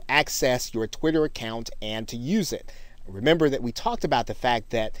to access your Twitter account and to use it. Remember that we talked about the fact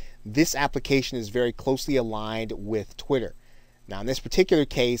that this application is very closely aligned with Twitter. Now, in this particular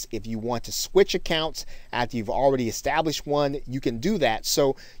case, if you want to switch accounts after you've already established one, you can do that.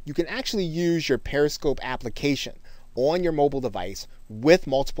 So you can actually use your Periscope application on your mobile device with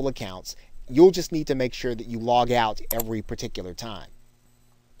multiple accounts. You'll just need to make sure that you log out every particular time.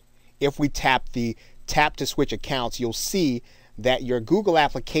 If we tap to switch accounts, you'll see that your Google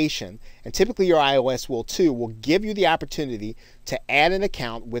application, and typically your iOS will too, will give you the opportunity to add an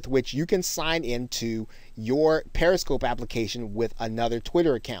account with which you can sign into your Periscope application with another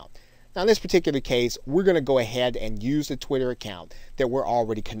Twitter account. Now, in this particular case, we're going to go ahead and use the Twitter account that we're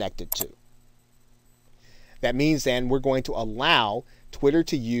already connected to. That means then we're going to allow Twitter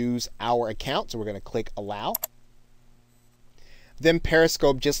to use our account, so we're going to click Allow. Then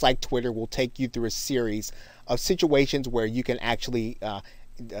Periscope, just like Twitter, will take you through a series of situations where you can actually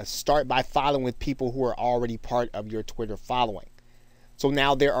start by following with people who are already part of your Twitter following. So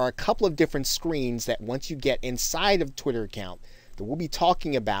now there are a couple of different screens that once you get inside of the Twitter account that we'll be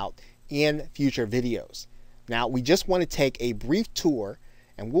talking about in future videos. Now we just want to take a brief tour,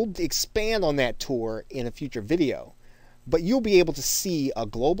 and we'll expand on that tour in a future video. But you'll be able to see a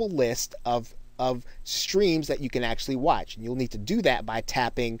global list of streams that you can actually watch. And you'll need to do that by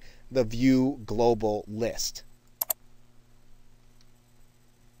tapping the View Global List.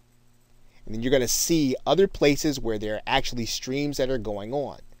 And then you're going to see other places where there are actually streams that are going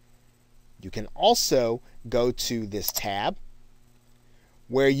on. You can also go to this tab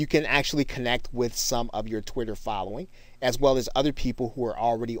where you can actually connect with some of your Twitter following, as well as other people who are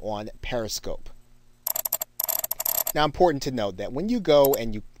already on Periscope. Now, important to note that when you go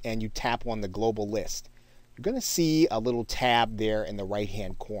and you tap on the global list, you're going to see a little tab there in the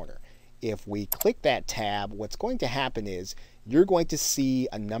right-hand corner. If we click that tab, what's going to happen is you're going to see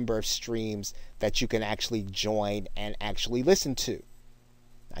a number of streams that you can actually join and actually listen to.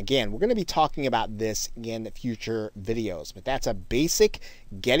 Again, we're going to be talking about this in future videos, but that's a basic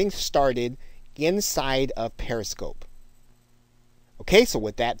getting started inside of Periscope. Okay, so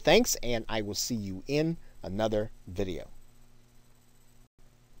with that, thanks, and I will see you in another video.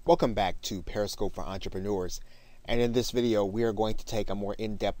 Welcome back to Periscope for Entrepreneurs, and in this video we are going to take a more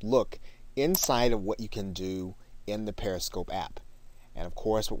in-depth look inside of what you can do in the Periscope app. And of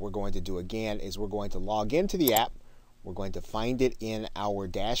course, what we're going to do again is we're going to log into the app. We're going to find it in our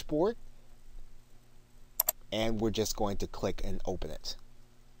dashboard, and we're just going to click and open it.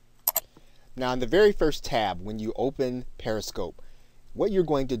 Now, in the very first tab, when you open Periscope, what you're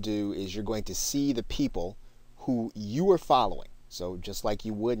going to do is you're going to see the people who you are following. So just like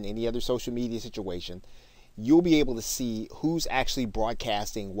you would in any other social media situation, you'll be able to see who's actually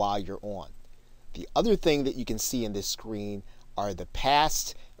broadcasting while you're on. The other thing that you can see in this screen are the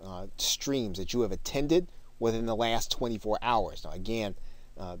past streams that you have attended within the last 24 hours. Now again,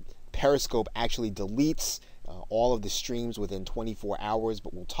 Periscope actually deletes all of the streams within 24 hours,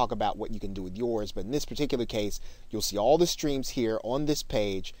 but we'll talk about what you can do with yours. But in this particular case, you'll see all the streams here on this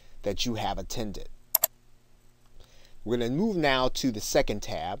page that you have attended. We're going to move now to the second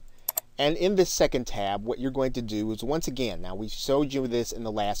tab. And in this second tab, what you're going to do is, once again, now we showed you this in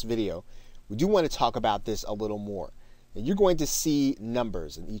the last video, we do want to talk about this a little more. And you're going to see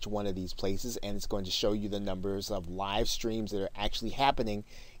numbers in each one of these places, and it's going to show you the numbers of live streams that are actually happening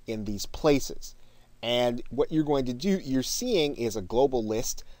in these places. And what you're going to do, you're seeing is a global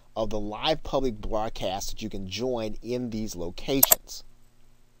list of the live public broadcasts that you can join in these locations.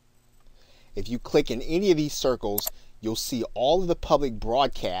 If you click in any of these circles, you'll see all of the public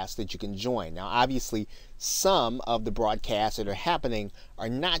broadcasts that you can join. Now, obviously, some of the broadcasts that are happening are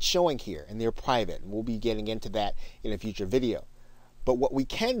not showing here, and they're private. And we'll be getting into that in a future video. But what we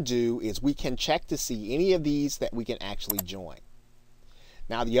can do is we can check to see any of these that we can actually join.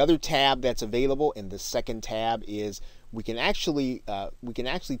 Now, the other tab that's available in the second tab is we can actually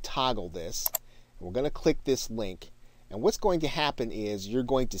toggle this. We're going to click this link, and what's going to happen is you're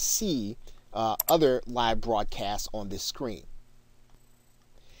going to see other live broadcasts on this screen.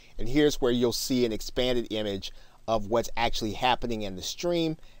 And here's where you'll see an expanded image of what's actually happening in the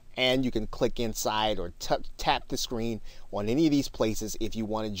stream, and you can click inside or tap the screen on any of these places if you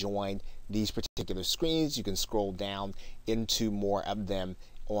want to join these particular screens. You can scroll down into more of them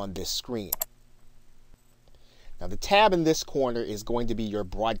on this screen. Now, the tab in this corner is going to be your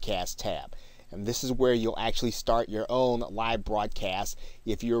broadcast tab. And this is where you'll actually start your own live broadcast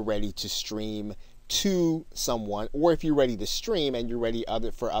if you're ready to stream to someone, or if you're ready to stream and you're ready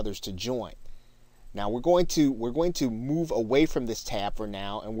for others to join. Now we're going to move away from this tab for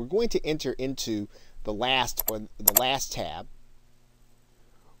now, and we're going to enter into the last tab.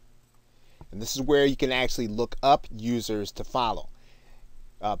 And this is where you can actually look up users to follow.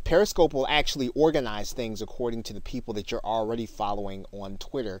 Periscope will actually organize things according to the people that you're already following on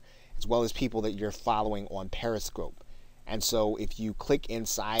Twitter, as well as people that you're following on Periscope. And so if you click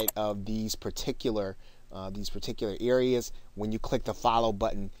inside of these particular areas, when you click the follow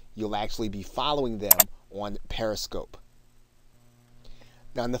button, you'll actually be following them on Periscope.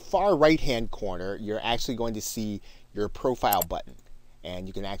 Now in the far right hand corner, you're actually going to see your profile button, and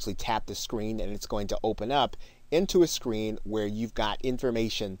you can actually tap the screen and it's going to open up into a screen where you've got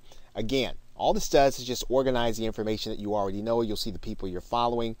information. Again, all this does is just organize the information that you already know. You'll see the people you're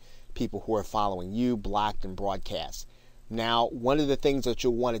following, people who are following you, blocked, and broadcast. Now, one of the things that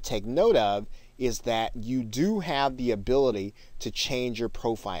you'll want to take note of is that you do have the ability to change your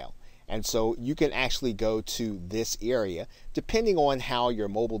profile. And so you can actually go to this area. Depending on how your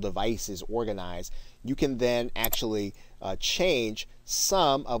mobile device is organized, you can then actually change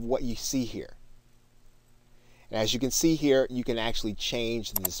some of what you see here. And as you can see here, you can actually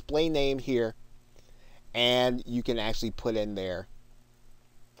change the display name here, and you can actually put in there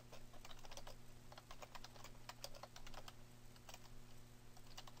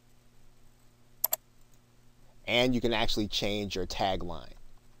and you can actually change your tagline.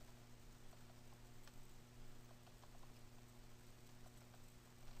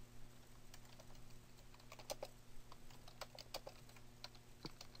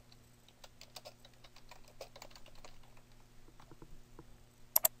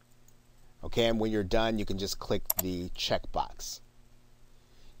 Okay, and when you're done, you can just click the checkbox.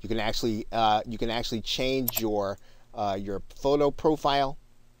 You can actually change your photo profile.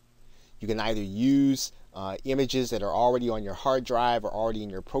 You can either use images that are already on your hard drive or already in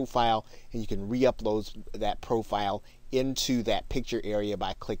your profile, and you can re-upload that profile into that picture area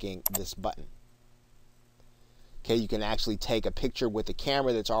by clicking this button. Okay, you can actually take a picture with the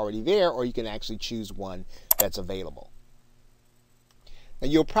camera that's already there, or you can actually choose one that's available. Now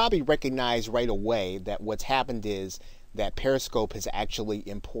you'll probably recognize right away that what's happened is that Periscope has actually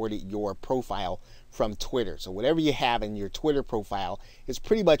imported your profile from Twitter. So whatever you have in your Twitter profile is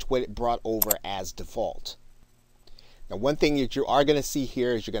pretty much what it brought over as default. Now one thing that you are going to see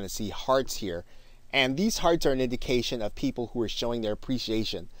here is you're going to see hearts here. And these hearts are an indication of people who are showing their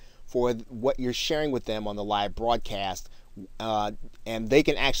appreciation for what you're sharing with them on the live broadcast. And they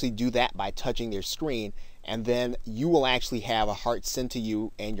can actually do that by touching their screen, and then you will actually have a heart sent to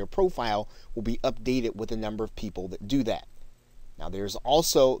you, and your profile will be updated with the number of people that do that. Now there's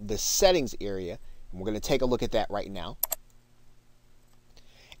also the settings area, and we're going to take a look at that right now.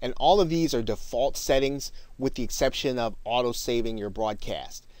 And all of these are default settings with the exception of auto saving your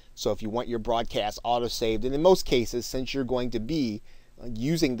broadcast. So if you want your broadcast auto saved, and in most cases, since you're going to be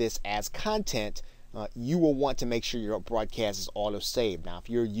using this as content, you will want to make sure your broadcast is auto saved. Now if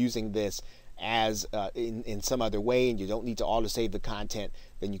you're using this as in some other way and you don't need to auto save the content,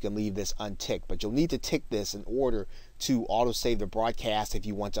 then you can leave this unticked. But you'll need to tick this in order to auto save the broadcast if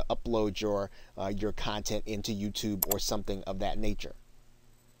you want to upload your content into YouTube or something of that nature.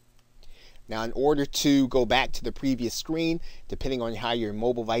 Now in order to go back to the previous screen, depending on how your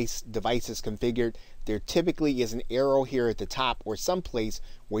mobile device is configured, there typically is an arrow here at the top or someplace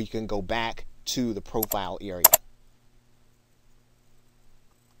where you can go back to the profile area.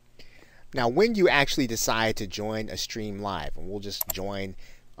 Now when you actually decide to join a stream live, and we'll just join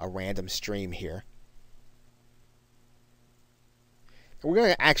a random stream here. And we're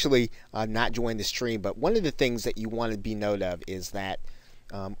going to actually not join the stream, but one of the things that you want to be note of is that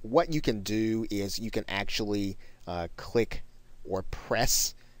what you can do is you can actually click or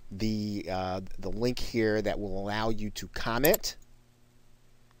press the link here that will allow you to comment.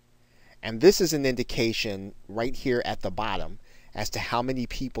 And this is an indication right here at the bottom as to how many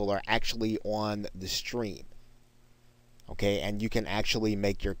people are actually on the stream. Okay, and you can actually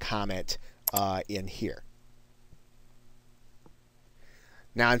make your comment in here.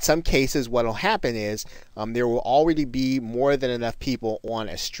 Now in some cases what will happen is there will already be more than enough people on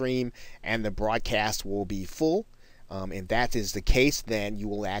a stream and the broadcast will be full. If that is the case, then you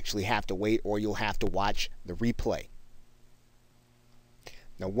will actually have to wait, or you'll have to watch the replay.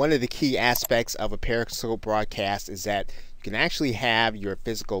 Now one of the key aspects of a Periscope broadcast is that you can actually have your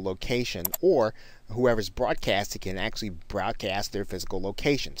physical location, or whoever's broadcasting can actually broadcast their physical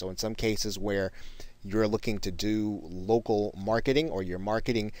location. So in some cases where you're looking to do local marketing, or you're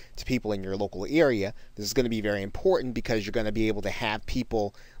marketing to people in your local area, this is going to be very important because you're going to be able to have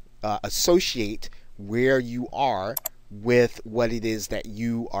people associate where you are with what it is that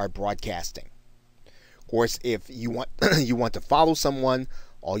you are broadcasting. Of course, if you want you want to follow someone,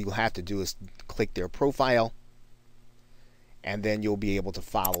 all you'll have to do is click their profile, and then you'll be able to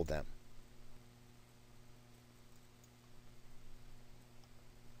follow them.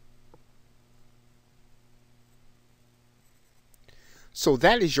 So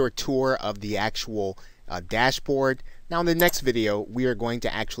that is your tour of the actual dashboard. Now in the next video, we are going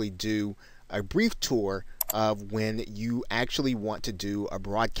to actually do a brief tour of when you actually want to do a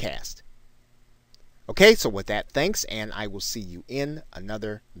broadcast. Okay, so with that, thanks, and I will see you in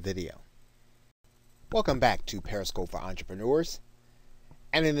another video. Welcome back to Periscope for Entrepreneurs.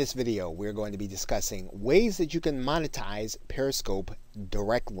 And in this video, we're going to be discussing ways that you can monetize Periscope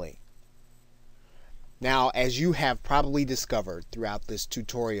directly. Now, as you have probably discovered throughout this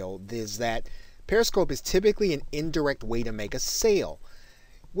tutorial, is that Periscope is typically an indirect way to make a sale.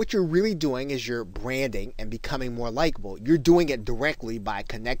 what you're really doing is you're branding and becoming more likable. You're doing it directly by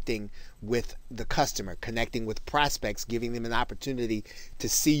connecting with the customer, connecting with prospects, giving them an opportunity to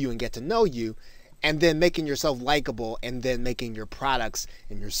see you and get to know you, and then making yourself likable, and then making your products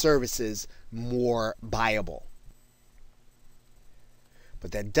and your services more buyable.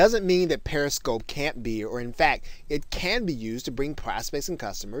 But that doesn't mean that Periscope can't be, or in fact, it can be used to bring prospects and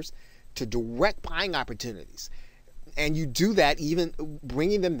customers to direct buying opportunities. And you do that even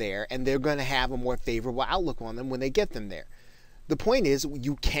bringing them there, and they're going to have a more favorable outlook on them when they get them there. The point is,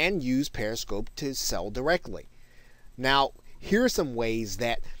 you can use Periscope to sell directly. Now, here are some ways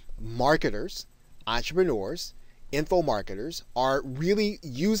that marketers, entrepreneurs, info marketers are really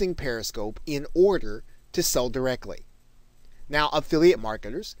using Periscope in order to sell directly. Now, affiliate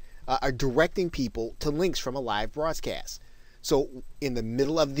marketers are directing people to links from a live broadcast. So in the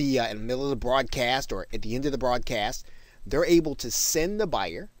middle of the broadcast, or at the end of the broadcast, they're able to send the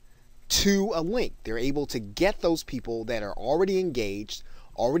buyer to a link. They're able to get those people that are already engaged,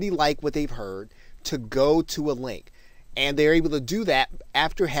 already like what they've heard, to go to a link. And they're able to do that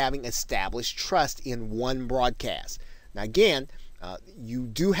after having established trust in one broadcast. Now again, you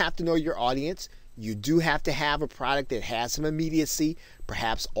do have to know your audience. You do have to have a product that has some immediacy,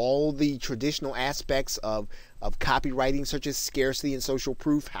 perhaps all the traditional aspects of copywriting, such as scarcity and social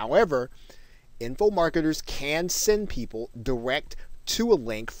proof. However, info marketers can send people direct to a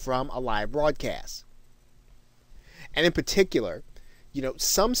link from a live broadcast. And in particular,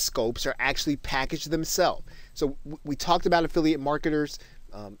 some scopes are actually packaged themselves. So we talked about affiliate marketers.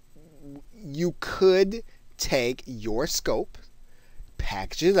 You could take your scope,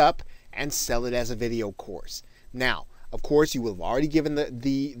 package it up, and sell it as a video course. Now, of course, you will have already given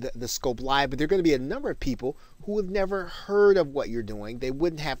the scope live, but there are going to be a number of people who have never heard of what you're doing. They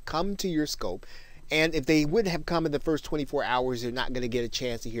wouldn't have come to your scope. And if they wouldn't have come in the first 24 hours, they're not going to get a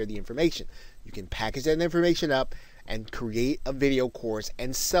chance to hear the information. You can package that information up and create a video course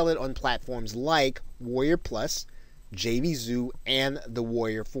and sell it on platforms like Warrior Plus, JVZoo, and the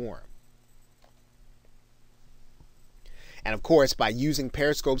Warrior Forum. And of course, by using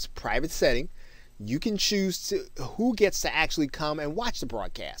Periscope's private setting, you can choose who gets to actually come and watch the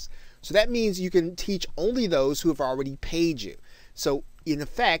broadcast. So that means you can teach only those who have already paid you. So in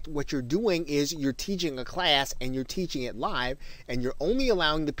effect, what you're doing is you're teaching a class, and you're teaching it live, and you're only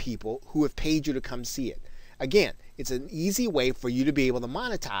allowing the people who have paid you to come see it. Again, it's an easy way for you to be able to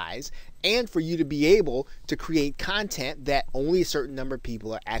monetize, and for you to be able to create content that only a certain number of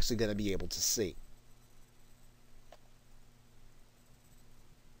people are actually going to be able to see.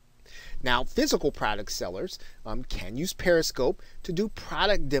 Now, physical product sellers can use Periscope to do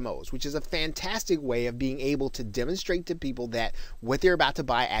product demos, which is a fantastic way of being able to demonstrate to people that what they're about to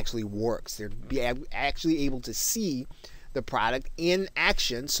buy actually works. They're actually able to see the product in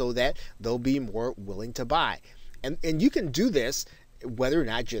action so that they'll be more willing to buy. And you can do this whether or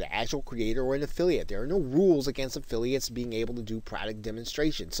not you're the actual creator or an affiliate. There are no rules against affiliates being able to do product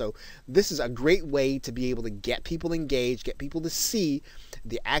demonstrations. So this is a great way to be able to get people engaged, get people to see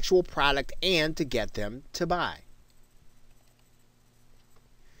the actual product, and to get them to buy.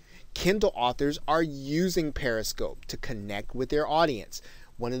 Kindle authors are using Periscope to connect with their audience.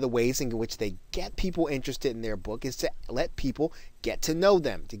 One of the ways in which they get people interested in their book is to let people get to know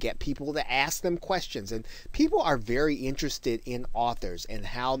them, to get people to ask them questions. And people are very interested in authors and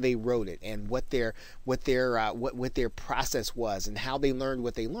how they wrote it, and what their process was, and how they learned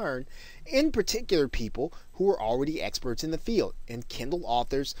what they learned. In particular, people who are already experts in the field. And Kindle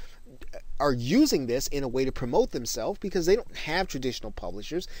authors are using this in a way to promote themselves, because they don't have traditional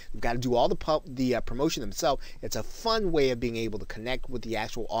publishers. They've got to do all the promotion themselves. It's a fun way of being able to connect with the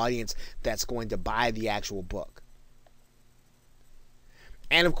actual audience that's going to buy the actual book.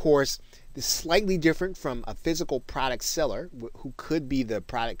 And of course, this is slightly different from a physical product seller who could be the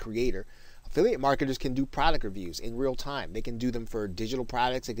product creator. Affiliate marketers can do product reviews in real time. They can do them for digital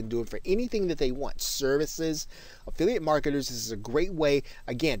products. They can do it for anything that they want. Services. Affiliate marketers, this is a great way,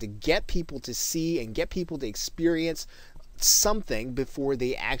 again, to get people to see and get people to experience something before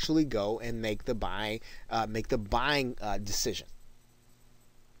they actually go and make the buying decision.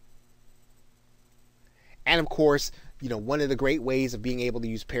 And of course, one of the great ways of being able to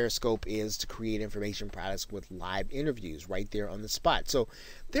use Periscope is to create information products with live interviews right there on the spot. So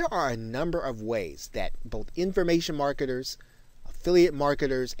there are a number of ways that both information marketers, affiliate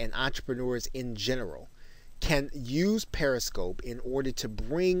marketers, and entrepreneurs in general can use Periscope in order to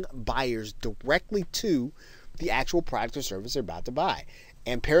bring buyers directly to the actual product or service they're about to buy.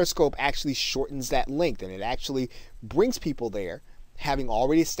 And Periscope actually shortens that length, and it actually brings people there having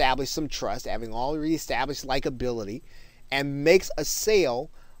already established some trust, having already established likability, and makes a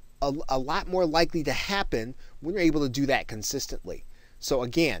sale a lot more likely to happen when you're able to do that consistently. So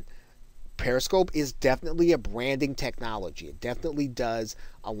again, Periscope is definitely a branding technology. It definitely does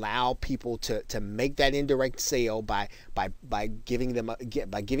allow people to make that indirect sale by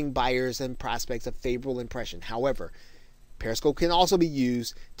giving buyers and prospects a favorable impression. However, Periscope can also be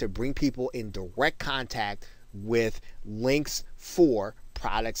used to bring people in direct contact with links for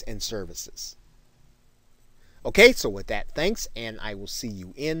products and services. Okay, so with that, thanks, and I will see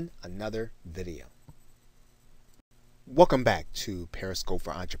you in another video. Welcome back to Periscope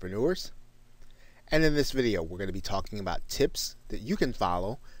for Entrepreneurs. And in this video, we're going to be talking about tips that you can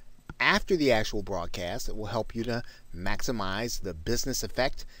follow after the actual broadcast that will help you to maximize the business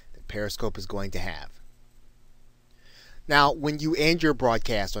effect that Periscope is going to have. Now, when you end your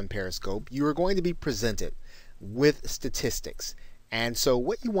broadcast on Periscope, you are going to be presented with statistics. And so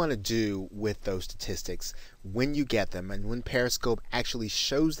what you want to do with those statistics when you get them and when Periscope actually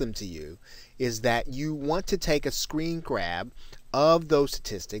shows them to you is that you want to take a screen grab of those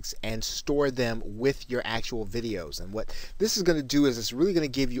statistics and store them with your actual videos. And what this is going to do is it's really going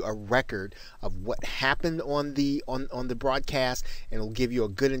to give you a record of what happened on the broadcast, and it'll give you a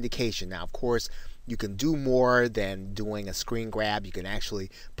good indication. Now, of course, you can do more than doing a screen grab. You can actually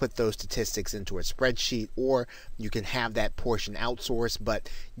put those statistics into a spreadsheet, or you can have that portion outsourced. But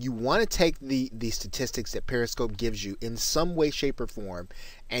you want to take the statistics that Periscope gives you in some way, shape, or form,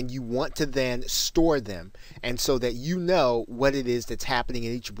 and you want to then store them, and so that you know what it is that's happening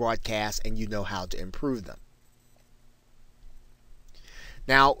in each broadcast and you know how to improve them.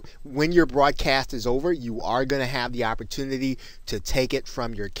 Now, when your broadcast is over, you are going to have the opportunity to take it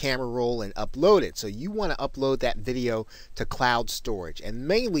from your camera roll and upload it. So you want to upload that video to cloud storage, and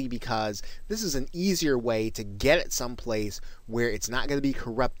mainly because this is an easier way to get it someplace where it's not going to be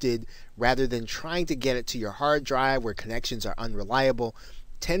corrupted, rather than trying to get it to your hard drive where connections are unreliable.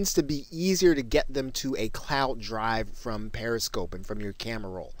 Tends to be easier to get them to a cloud drive from Periscope and from your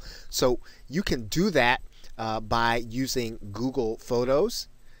camera roll. So you can do that by using Google Photos,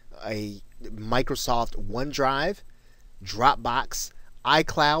 a Microsoft OneDrive, Dropbox,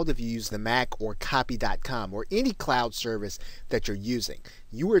 iCloud if you use the Mac, or Copy.com, or any cloud service that you're using.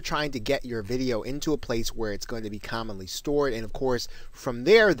 You are trying to get your video into a place where it's going to be commonly stored, and of course from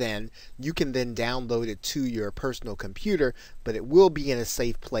there then you can then download it to your personal computer, but it will be in a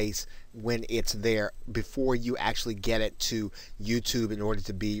safe place when it's there before you actually get it to YouTube in order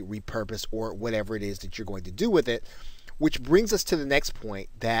to be repurposed or whatever it is that you're going to do with it. Which brings us to the next point,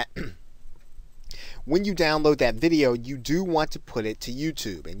 that when you download that video, you do want to put it to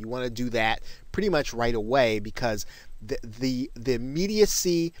YouTube, and you want to do that pretty much right away, because the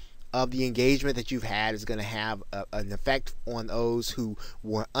immediacy of the engagement that you've had is going to have an effect on those who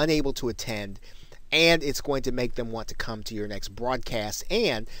were unable to attend, and it's going to make them want to come to your next broadcast.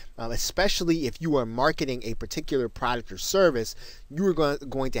 And especially if you are marketing a particular product or service, you are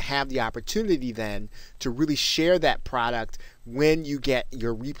going to have the opportunity then to really share that product when you get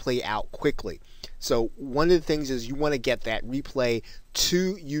your replay out quickly. So one of the things is you want to get that replay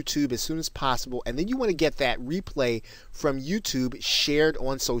to YouTube as soon as possible, and then you want to get that replay from YouTube shared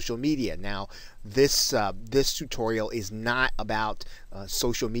on social media. Now, this tutorial is not about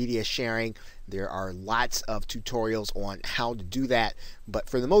social media sharing. There are lots of tutorials on how to do that, but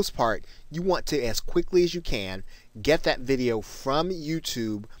for the most part, you want to, as quickly as you can, get that video from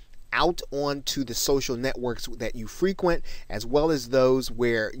YouTube out onto the social networks that you frequent, as well as those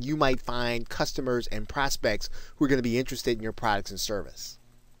where you might find customers and prospects who are going to be interested in your products and service.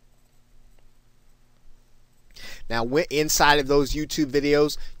 Now, inside of those YouTube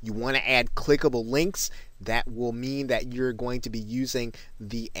videos, you want to add clickable links. That will mean that you're going to be using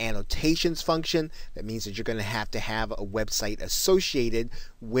the annotations function. That means that you're going to have a website associated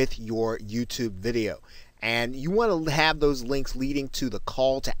with your YouTube video. And you want to have those links leading to the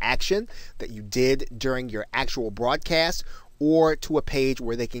call to action that you did during your actual broadcast, or to a page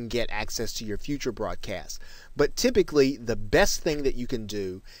where they can get access to your future broadcasts. But typically, the best thing that you can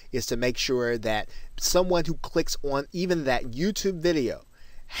do is to make sure that someone who clicks on even that YouTube video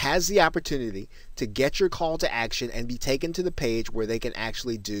has the opportunity to get your call to action and be taken to the page where they can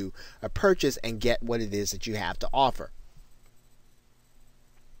actually do a purchase and get what it is that you have to offer.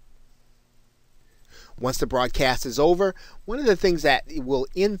 Once the broadcast is over, one of the things that will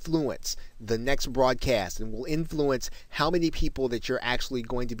influence the next broadcast and will influence how many people that you're actually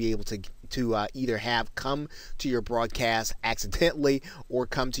going to be able to either have come to your broadcast accidentally or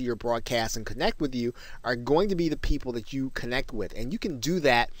come to your broadcast and connect with you are going to be the people that you connect with. And you can do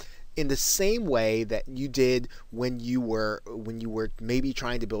that in the same way that you did when you were maybe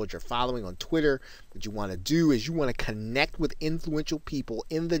trying to build your following on Twitter. What you want to do is you want to connect with influential people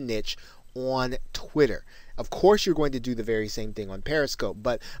in the niche on Twitter. Of course, you're going to do the very same thing on Periscope,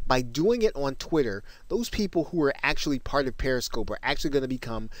 but by doing it on Twitter, those people who are actually part of Periscope are actually going to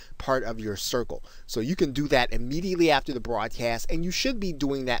become part of your circle. So you can do that immediately after the broadcast, and you should be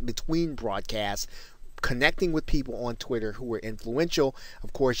doing that between broadcasts, connecting with people on Twitter who are influential.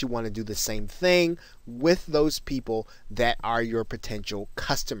 Of course, you want to do the same thing with those people that are your potential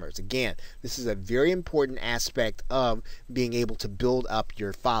customers. Again, this is a very important aspect of being able to build up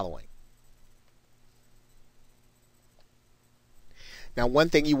your following. Now, one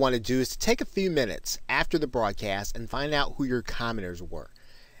thing you want to do is to take a few minutes after the broadcast and find out who your commenters were.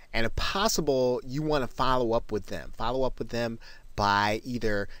 And if possible, you want to follow up with them. Follow up with them by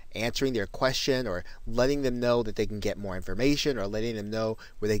either answering their question or letting them know that they can get more information, or letting them know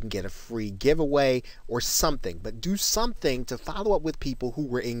where they can get a free giveaway or something. But do something to follow up with people who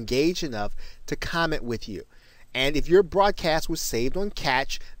were engaged enough to comment with you. And if your broadcast was saved on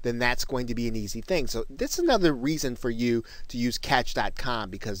Catch, then that's going to be an easy thing. So this is another reason for you to use Catch.com,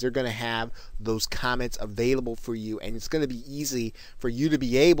 because they're going to have those comments available for you, and it's going to be easy for you to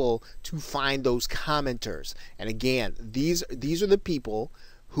be able to find those commenters. And again, these are the people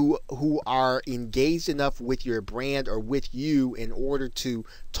who are engaged enough with your brand or with you in order to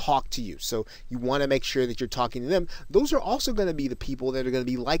talk to you. So you want to make sure that you're talking to them. Those are also going to be the people that are going to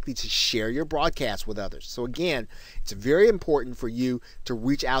be likely to share your broadcast with others. So again, it's very important for you to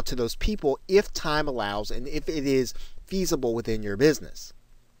reach out to those people if time allows and if it is feasible within your business.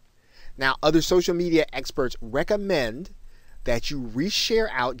 Now, other social media experts recommend that you reshare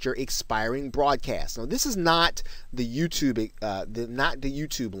out your expiring broadcast. Now, this is not the YouTube,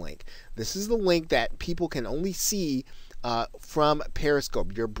 link. This is the link that people can only see from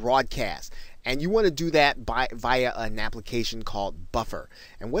Periscope, your broadcast. And you want to do that via an application called Buffer.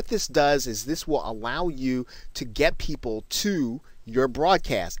 And what this does is this will allow you to get people to your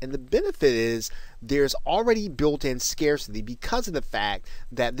broadcast. And the benefit is there's already built-in scarcity because of the fact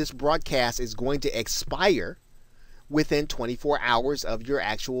that this broadcast is going to expire within 24 hours of your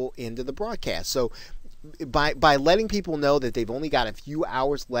actual end of the broadcast. So by letting people know that they've only got a few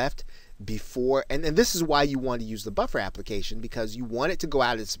hours left before, and this is why you want to use the Buffer application, because you want it to go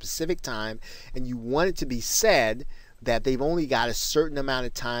out at a specific time, and you want it to be said that they've only got a certain amount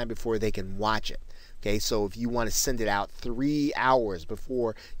of time before they can watch it. Okay, so if you want to send it out 3 hours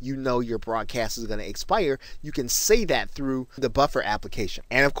before you know your broadcast is going to expire, you can say that through the Buffer application.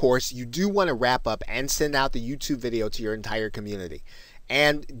 And of course, you do want to wrap up and send out the YouTube video to your entire community.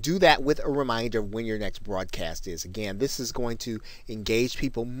 And do that with a reminder of when your next broadcast is. Again, this is going to engage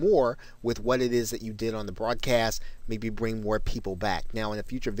people more with what it is that you did on the broadcast, maybe bring more people back. Now, in a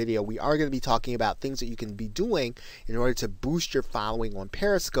future video, we are going to be talking about things that you can be doing in order to boost your following on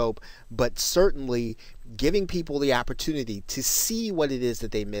Periscope, but certainly giving people the opportunity to see what it is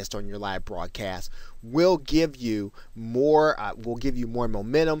that they missed on your live broadcast will give you more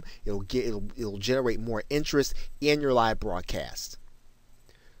momentum. It'll generate more interest in your live broadcast.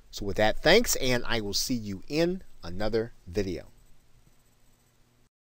 So with that, thanks, and I will see you in another video.